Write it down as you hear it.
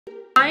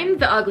I'm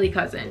the ugly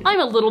cousin. I'm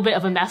a little bit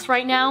of a mess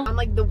right now. I'm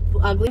like the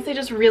ugly. I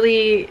just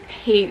really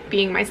hate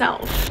being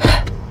myself.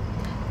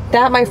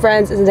 That, my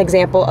friends, is an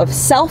example of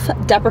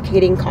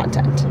self-deprecating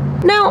content.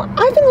 Now,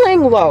 I've been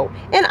laying low,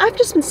 and I've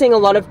just been seeing a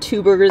lot of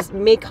tubers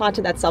make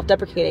content that's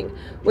self-deprecating,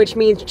 which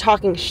means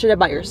talking shit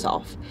about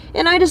yourself.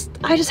 And I just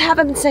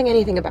haven't been saying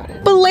anything about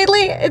it. But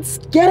lately, it's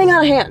getting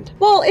out of hand.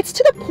 Well, it's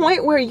to the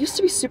point where it used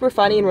to be super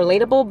funny and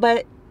relatable,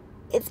 but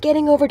it's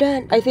getting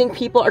overdone. I think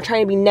people are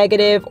trying to be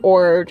negative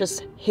or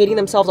just hating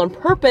themselves on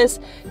purpose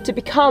to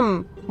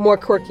become more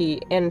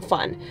quirky and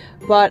fun.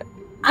 But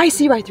I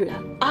see right through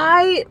that.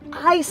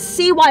 I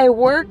see why it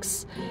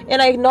works,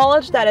 and I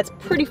acknowledge that it's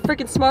pretty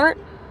freaking smart,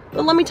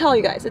 but let me tell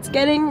you guys, it's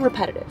getting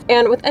repetitive.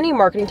 And with any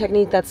marketing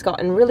technique that's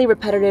gotten really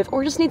repetitive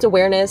or just needs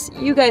awareness,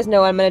 you guys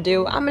know what I'm gonna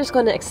do. I'm just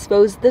gonna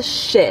expose the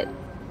shit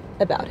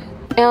about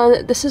it.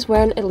 And this is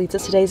when it leads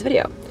us to today's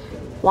video.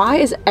 Why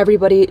is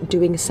everybody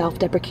doing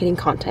self-deprecating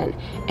content,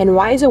 and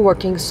why is it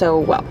working so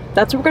well?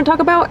 That's what we're gonna talk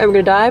about, and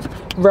we're gonna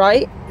dive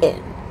right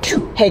in.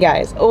 Hey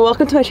guys,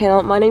 welcome to my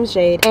channel. My name's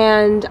Jade,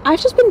 and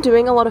I've just been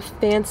doing a lot of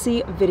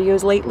fancy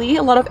videos lately,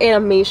 a lot of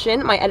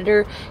animation. My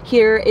editor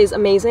here is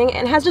amazing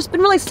and has just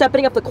been really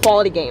stepping up the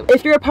quality game.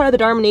 If you're a part of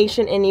the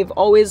DarmaNATION and you've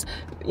always,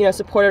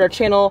 supported our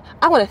channel,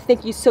 I want to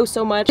thank you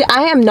so much.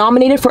 I am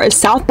nominated for a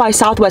South by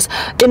Southwest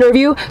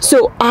interview,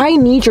 so I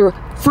need your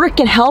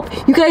freaking help.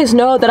 You guys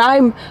know that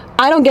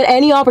I don't get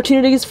any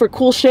opportunities for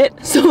cool shit,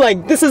 so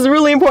like this is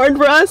really important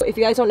for us. If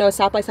you guys don't know,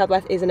 South by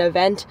Southwest is an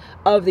event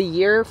of the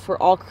year for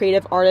all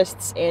creative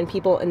artists and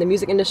people in the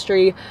music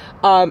industry,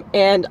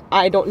 and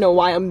I don't know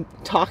why I'm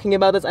talking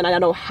about this, and I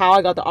don't know how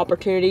I got the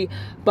opportunity,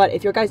 but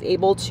if you're guys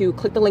able to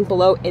click the link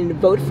below and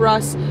vote for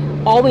us,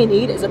 all we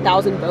need is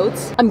 1,000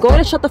 votes. I'm going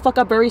to shut the fuck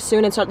up very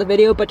soon and start the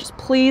video, but just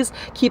please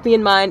keep me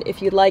in mind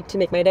if you'd like to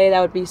make my day. That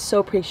would be so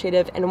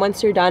appreciative. And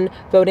once you're done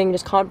voting,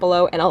 just comment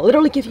below and I'll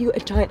literally give you a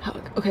giant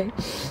hug, okay?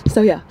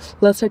 So yeah,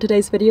 let's start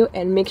today's video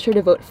and make sure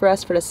to vote for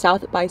us for the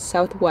South by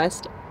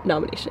Southwest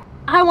nomination.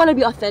 I want to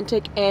be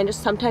authentic and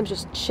just sometimes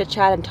just chit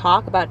chat and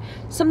talk about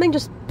something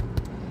just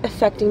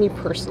affecting me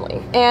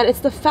personally, and it's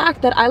the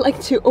fact that I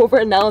like to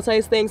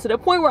overanalyze things to the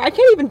point where I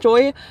can't even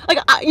enjoy,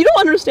 you don't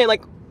understand,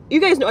 like,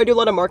 you guys know I do a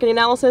lot of marketing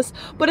analysis,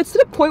 but it's to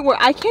the point where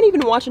I can't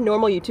even watch a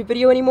normal YouTube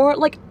video anymore.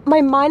 Like,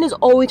 my mind is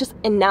always just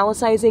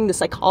analyzing the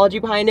psychology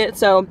behind it,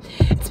 so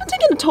it's been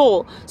taking a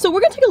toll. So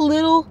we're gonna take a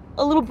little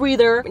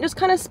breather and just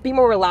kind of be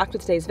more relaxed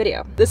with today's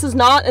video. This is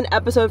not an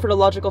episode for the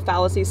Logical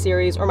Fallacy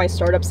series or my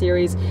startup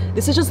series.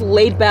 This is just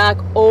laid back,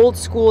 old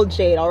school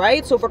Jade, all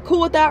right? So if we're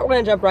cool with that, we're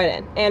gonna jump right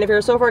in. And if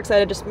you're so far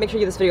excited, just make sure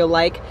you give this video a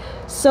like,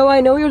 so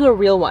I know you're the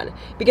real one.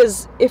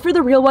 Because if you're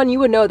the real one, you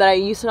would know that I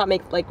used to not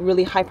make like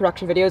really high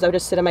production videos. I would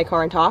just sit in my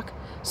car and talk.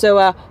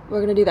 So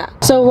we're gonna do that.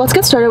 So let's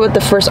get started with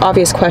the first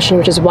obvious question,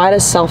 which is why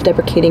does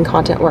self-deprecating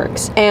content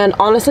works? And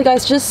honestly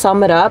guys, just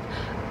sum it up,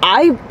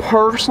 I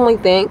personally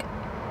think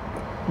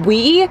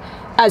we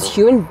as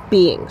human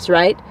beings,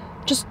 right,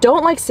 just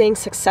don't like seeing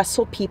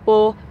successful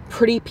people,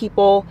 pretty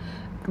people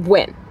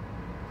win.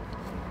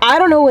 I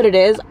don't know what it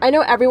is. I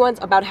know everyone's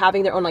about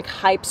having their own like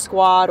hype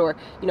squad or,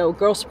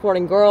 girls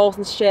supporting girls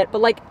and shit, but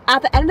like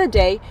at the end of the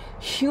day,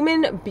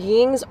 human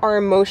beings are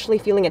emotionally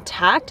feeling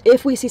attacked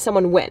if we see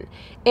someone win.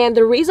 And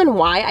the reason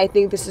why I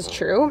think this is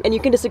true, and you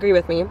can disagree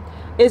with me,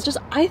 is just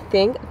I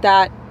think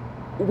that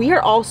we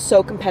are all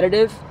so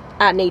competitive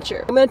at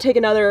nature. I'm gonna take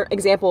another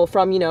example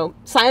from,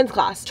 science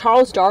class.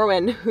 Charles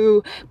Darwin,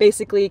 who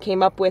basically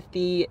came up with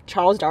the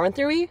Charles Darwin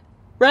theory,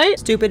 right?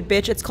 Stupid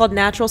bitch, it's called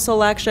natural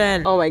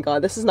selection. Oh my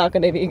god, this is not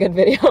gonna be a good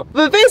video.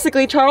 But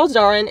basically, Charles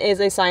Darwin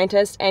is a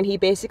scientist, and he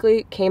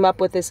basically came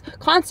up with this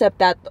concept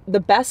that the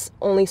best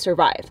only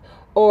survive,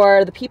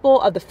 or the people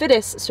of the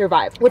fittest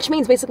survive, which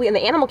means basically in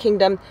the animal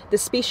kingdom, the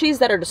species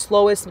that are the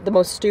slowest, the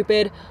most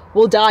stupid,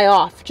 will die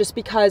off just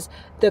because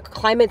the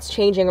climate's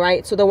changing,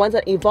 right? So the ones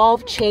that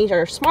evolve, change, and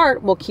are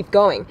smart will keep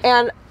going.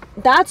 And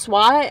that's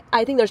why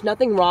I think there's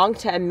nothing wrong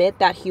to admit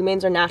that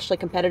humans are naturally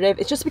competitive.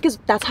 It's just because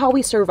that's how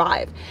we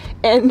survive.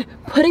 And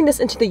putting this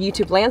into the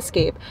YouTube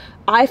landscape,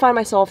 I find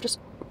myself just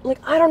like,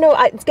 I don't know,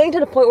 it's getting to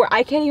the point where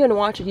I can't even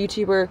watch a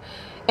YouTuber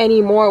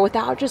anymore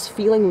without just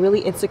feeling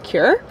really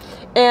insecure.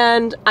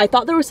 And I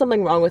thought there was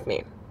something wrong with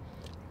me.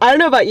 I don't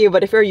know about you,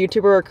 but if you're a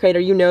YouTuber or a creator,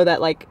 you know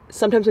that like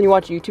sometimes when you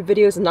watch YouTube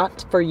videos, it's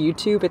not for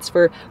YouTube, it's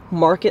for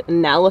market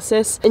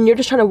analysis, and you're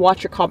just trying to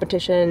watch your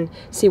competition,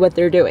 see what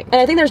they're doing. And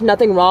I think there's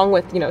nothing wrong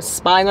with,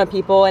 spying on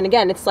people. And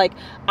again, it's like,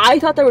 I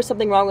thought there was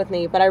something wrong with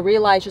me, but I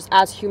realized just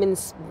as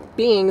humans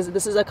beings,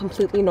 this is a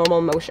completely normal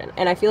emotion.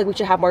 And I feel like we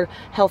should have more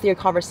healthier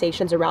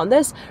conversations around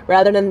this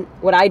rather than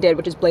what I did,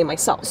 which is blame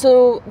myself.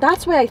 So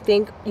that's why I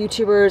think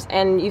YouTubers,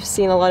 and you've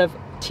seen a lot of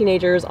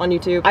teenagers on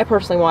YouTube, I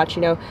personally watch,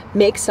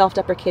 make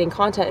self-deprecating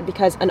content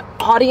because an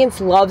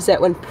audience loves it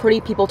when pretty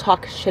people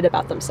talk shit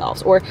about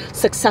themselves or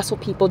successful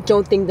people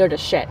don't think they're the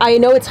shit. I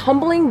know it's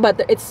humbling,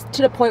 but it's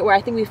to the point where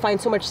I think we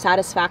find so much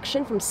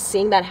satisfaction from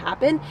seeing that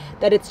happen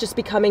that it's just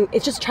trying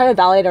to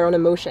validate our own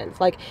emotions.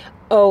 Like,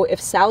 oh,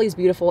 if Sally's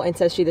beautiful and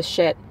says she's the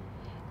shit,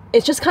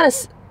 it's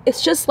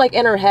just like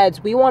in our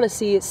heads, we want to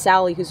see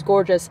Sally, who's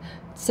gorgeous,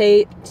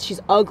 say she's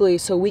ugly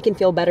so we can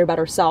feel better about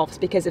ourselves,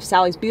 because if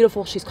Sally's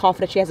beautiful, she's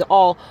confident, she has it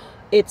all,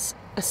 it's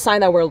a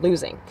sign that we're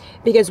losing.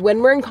 Because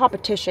when we're in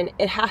competition,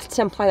 it has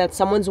to imply that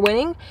someone's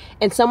winning,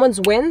 and someone's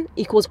win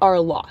equals our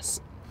loss.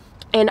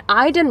 And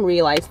I didn't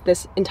realize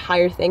this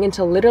entire thing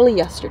until literally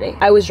yesterday.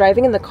 I was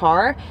driving in the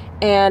car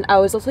and I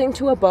was listening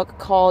to a book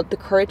called The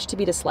Courage to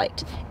be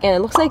Disliked. And it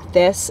looks like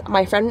this.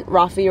 My friend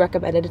Rafi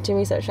recommended it to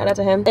me, so shout out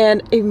to him.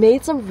 And it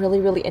made some really,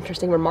 really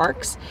interesting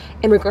remarks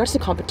in regards to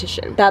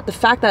competition. That the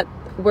fact that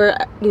we're,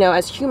 you know,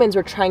 as humans,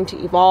 we're trying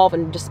to evolve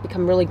and just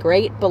become really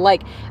great, but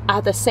like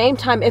at the same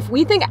time, if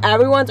we think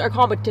everyone's our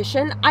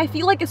competition, I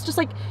feel like it's just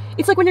like,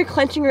 it's like when you're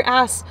clenching your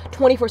ass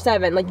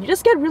 24/7, like you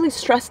just get really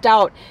stressed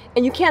out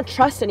and you can't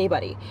trust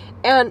anybody.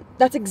 And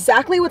that's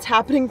exactly what's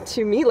happening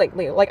to me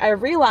lately. Like I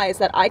realized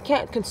that I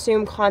can't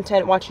consume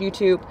content, watch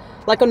YouTube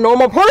like a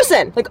normal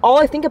person. Like all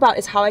I think about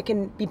is how I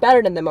can be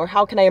better than them, or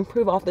how can I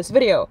improve off this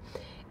video.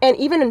 And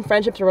even in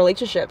friendships or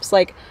relationships,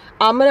 like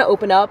I'm gonna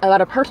open up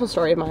about a personal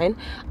story of mine.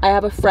 I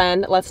have a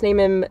friend, let's name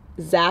him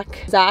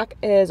Zach. Zach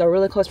is a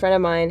really close friend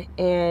of mine,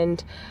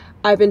 and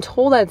I've been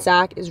told that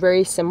Zach is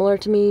very similar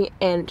to me,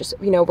 and just,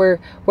 you know, we're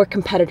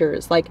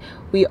competitors. Like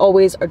we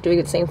always are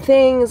doing the same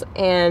things,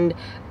 and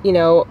you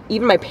know,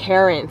 even my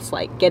parents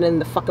like get in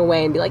the fucking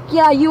way and be like,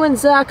 yeah, you and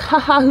Zach,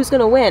 haha, who's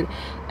gonna win?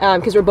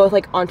 Because we're both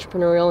like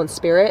entrepreneurial in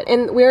spirit,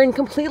 and we're in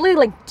completely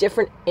like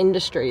different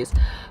industries,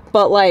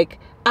 but like,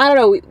 I don't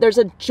know, there's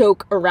a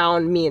joke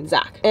around me and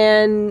Zach.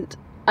 And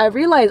I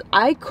realized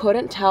I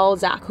couldn't tell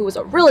Zach, who was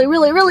a really,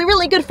 really, really,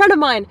 really good friend of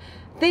mine,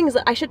 things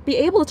that I should be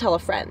able to tell a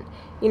friend.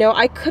 You know,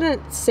 I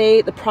couldn't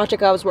say the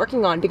project I was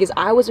working on because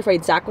I was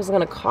afraid Zach was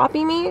gonna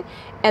copy me,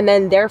 and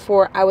then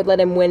therefore I would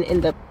let him win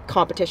in the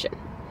competition.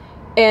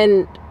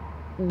 And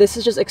this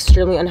is just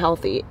extremely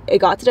unhealthy. It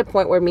got to the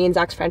point where me and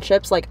Zach's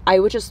friendships, like I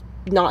would just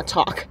not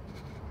talk.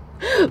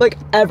 Like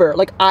ever.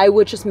 Like I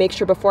would just make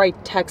sure before I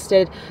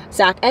texted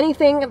Zach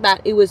anything that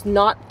it was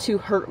not to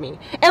hurt me.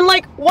 And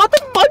like, what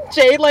the fuck,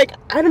 Jade? Like,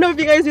 I don't know if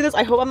you guys do this.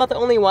 I hope I'm not the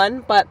only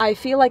one, but I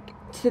feel like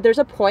there's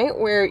a point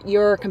where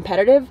you're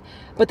competitive,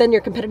 but then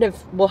your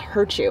competitive will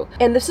hurt you.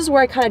 And this is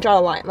where I kind of draw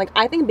the line. Like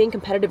I think being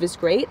competitive is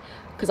great,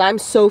 because I'm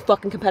so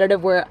fucking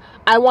competitive where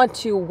I want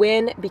to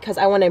win because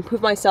I want to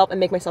improve myself and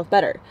make myself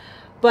better.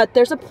 But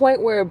there's a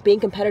point where being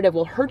competitive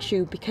will hurt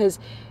you because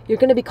you're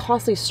going to be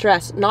constantly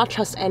stressed, not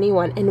trust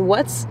anyone. And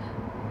what's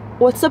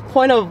the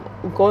point of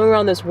going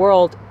around this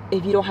world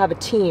if you don't have a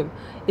team,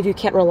 if you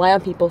can't rely on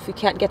people, if you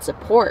can't get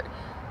support?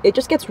 It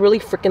just gets really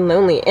freaking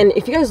lonely. And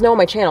if you guys know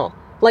my channel,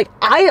 like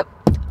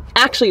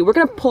we're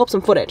going to pull up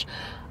some footage.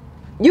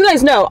 You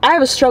guys know I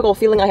have a struggle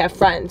feeling I have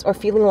friends, or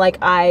feeling like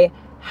I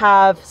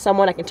have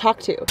someone I can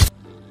talk to.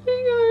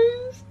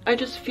 Hey guys, I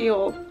just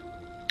feel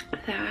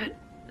that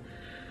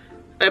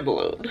I'm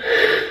alone.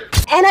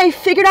 And I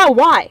figured out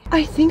why.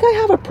 I think I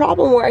have a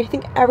problem where I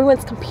think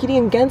everyone's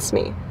competing against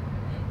me,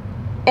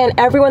 and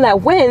everyone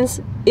that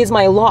wins is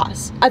my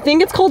loss. I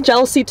think it's called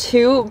jealousy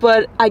too,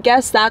 but I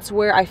guess that's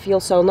where I feel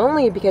so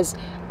lonely, because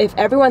if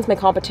everyone's my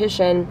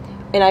competition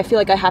and I feel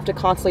like I have to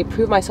constantly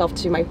prove myself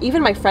to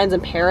even my friends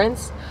and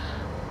parents,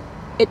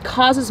 it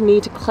causes me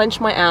to clench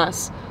my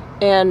ass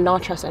and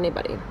not trust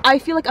anybody. I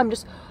feel like I'm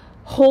just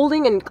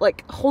holding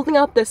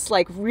up this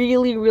like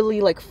really,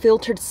 really like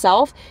filtered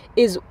self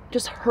is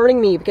just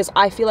hurting me, because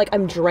I feel like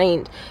I'm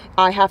drained.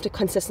 I have to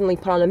consistently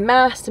put on a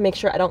mask to make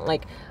sure I don't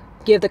like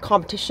give the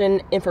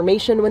competition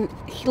information, when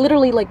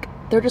literally like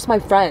they're just my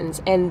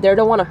friends and they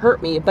don't want to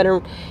hurt me, but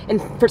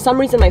and for some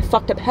reason my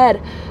fucked up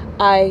head,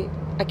 I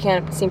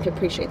can't seem to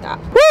appreciate that.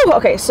 Woo!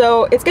 Okay,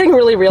 so it's getting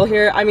really real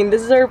here. I mean,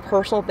 these are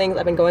personal things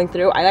I've been going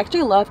through. I'd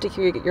actually love to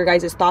hear your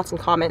guys' thoughts and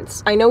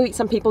comments. I know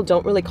some people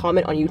don't really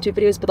comment on YouTube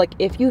videos, but like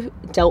if you've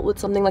dealt with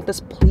something like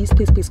this, please,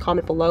 please, please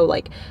comment below.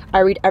 Like I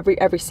read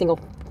every single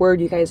word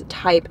you guys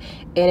type,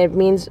 and it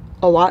means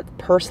a lot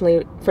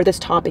personally for this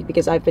topic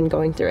because I've been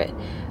going through it.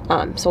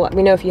 So let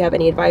me know if you have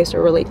any advice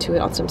or relate to it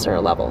on some sort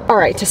of level. All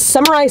right, to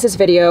summarize this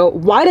video,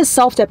 why does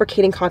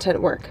self-deprecating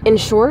content work? In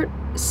short,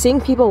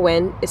 seeing people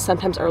win is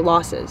sometimes our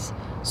losses.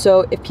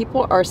 So if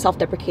people are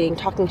self-deprecating,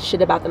 talking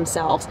shit about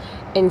themselves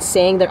and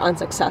saying they're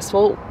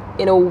unsuccessful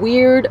in a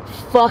weird,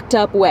 fucked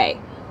up way,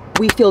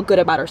 we feel good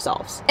about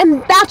ourselves.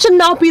 And that should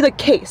not be the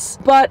case,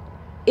 but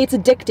it's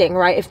addicting,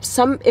 right?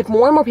 If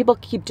more and more people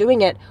keep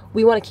doing it,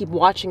 we want to keep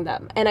watching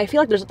them. And I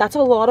feel like that's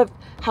a lot of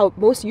how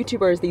most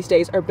YouTubers these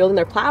days are building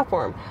their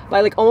platform,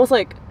 by like almost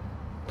like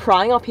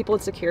prying off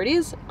people's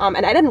insecurities.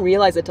 And I didn't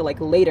realize it till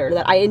like later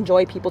that I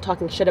enjoy people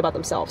talking shit about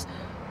themselves,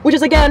 which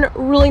is again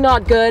really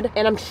not good,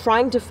 and I'm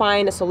trying to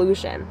find a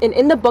solution. And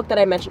in the book that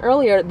I mentioned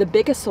earlier, the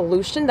biggest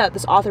solution that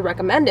this author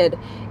recommended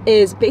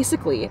is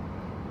basically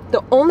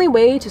the only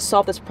way to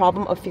solve this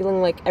problem of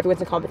feeling like everyone's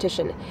in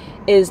competition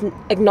is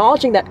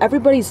acknowledging that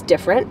everybody's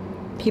different.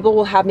 People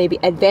will have maybe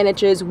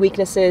advantages,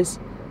 weaknesses,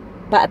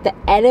 but at the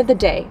end of the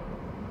day,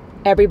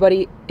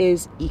 everybody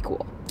is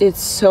equal.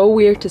 It's so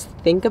weird to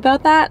think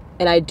about that,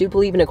 and I do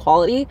believe in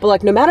equality, but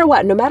like no matter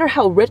what, no matter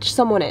how rich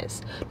someone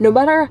is, no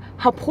matter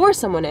how poor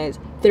someone is,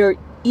 they're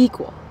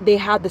equal. They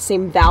have the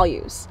same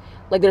values.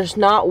 Like there's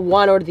not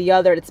one or the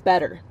other that's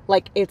better.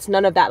 Like it's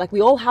none of that. Like we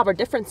all have our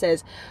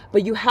differences,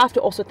 but you have to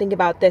also think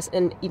about this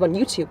in even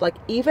YouTube. Like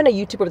even a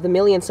YouTuber with 1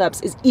 million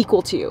subs is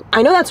equal to you.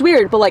 I know that's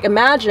weird, but like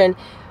imagine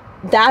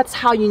that's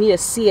how you need to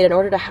see it in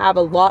order to have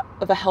a lot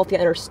of a healthy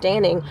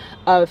understanding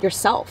of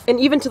yourself. And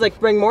even to like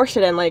bring more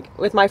shit in, like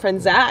with my friend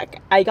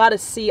Zach, I gotta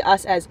see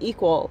us as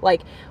equal.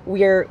 Like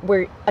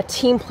we're a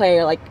team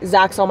player. Like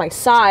Zach's on my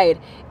side,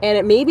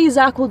 and maybe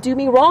Zach will do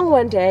me wrong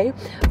one day,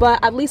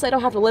 but at least I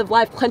don't have to live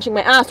life clenching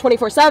my ass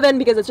 24/7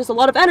 because it's just a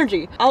lot of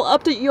energy. I'll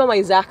update you on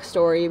my Zach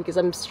story because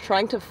I'm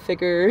trying to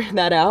figure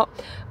that out.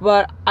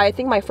 But I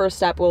think my first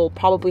step will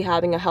probably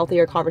having a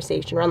healthier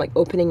conversation around like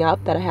opening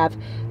up that I have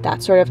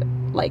that sort of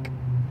like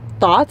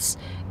thoughts,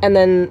 and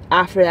then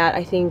after that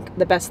I think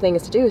the best thing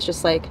is to do is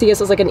just like see this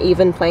as like an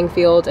even playing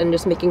field, and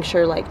just making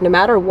sure like no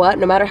matter what,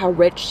 no matter how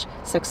rich,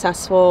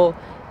 successful,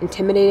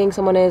 intimidating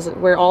someone is,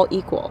 we're all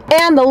equal.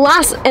 And the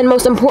last and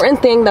most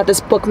important thing that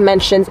this book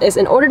mentions is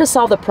in order to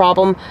solve the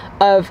problem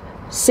of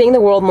seeing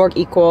the world more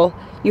equal,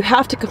 you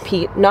have to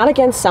compete not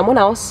against someone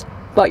else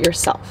but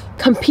yourself.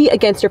 Compete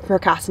against your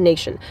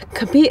procrastination.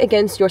 Compete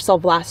against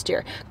yourself last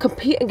year.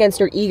 Compete against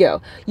your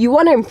ego. You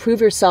want to improve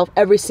yourself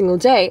every single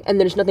day,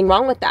 and there's nothing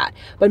wrong with that.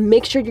 But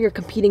make sure you're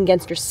competing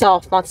against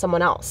yourself, not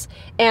someone else.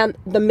 And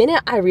the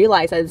minute I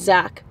realized that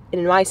Zach,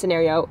 in my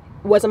scenario,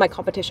 wasn't my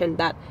competition,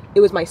 that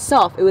it was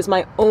myself, it was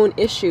my own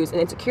issues and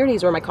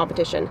insecurities were my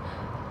competition,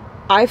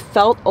 I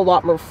felt a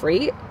lot more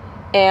free,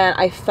 and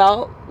I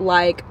felt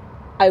like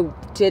I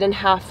didn't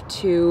have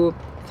to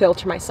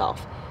filter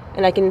myself.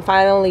 And I can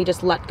finally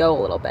just let go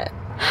a little bit.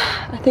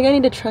 I think I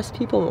need to trust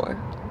people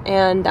more.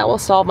 And that will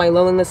solve my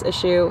loneliness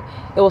issue.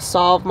 It will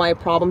solve my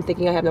problem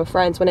thinking I have no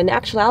friends, when in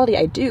actuality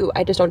I do.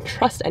 I just don't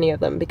trust any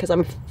of them because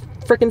I'm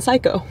freaking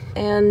psycho.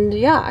 And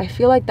yeah, I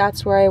feel like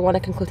that's where I want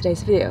to conclude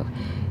today's video.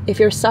 If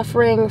you're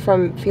suffering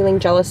from feeling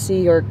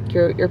jealousy, or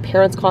your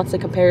parents constantly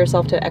compare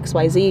yourself to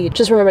XYZ,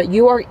 just remember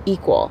you are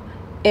equal,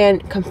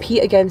 and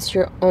compete against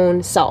your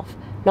own self,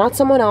 not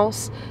someone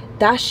else.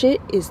 That shit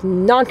is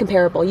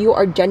non-comparable. You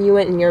are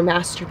genuine in your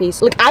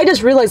masterpiece. Like I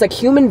just realized like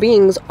human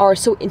beings are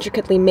so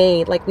intricately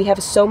made. Like we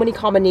have so many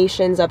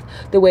combinations of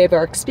the way of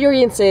our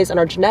experiences and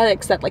our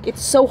genetics that like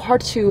it's so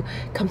hard to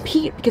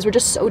compete because we're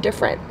just so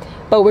different,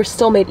 but we're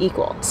still made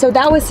equal. So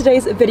that was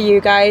today's video,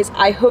 guys.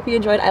 I hope you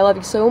enjoyed. I love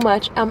you so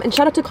much. And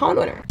shout out to comment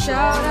winner.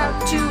 Shout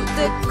out to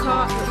the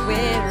comment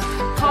winner.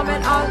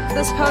 Comment on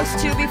this post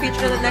to be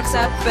featured in the next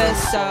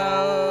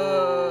episode.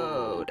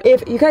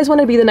 If you guys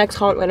want to be the next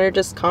comment winner,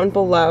 just comment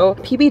below.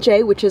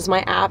 PBJ, which is my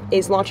app,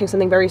 is launching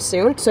something very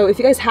soon. So if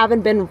you guys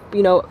haven't been,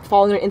 you know,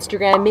 following on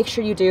Instagram, make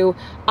sure you do.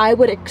 I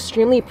would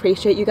extremely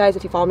appreciate you guys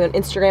if you follow me on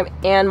Instagram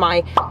and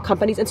my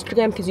company's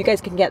Instagram, because you guys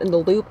can get in the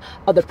loop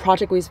of the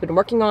project we've been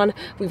working on.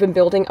 We've been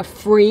building a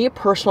free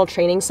personal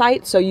training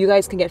site so you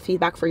guys can get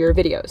feedback for your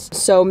videos.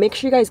 So make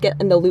sure you guys get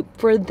in the loop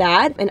for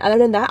that. And other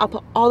than that, I'll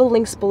put all the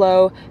links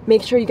below.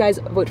 Make sure you guys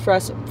vote for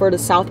us for the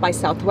South by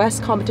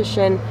Southwest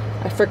competition.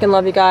 I freaking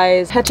love you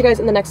guys. Catch you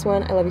guys in the next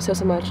one. I love you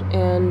so much,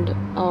 and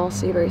I'll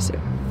see you very soon.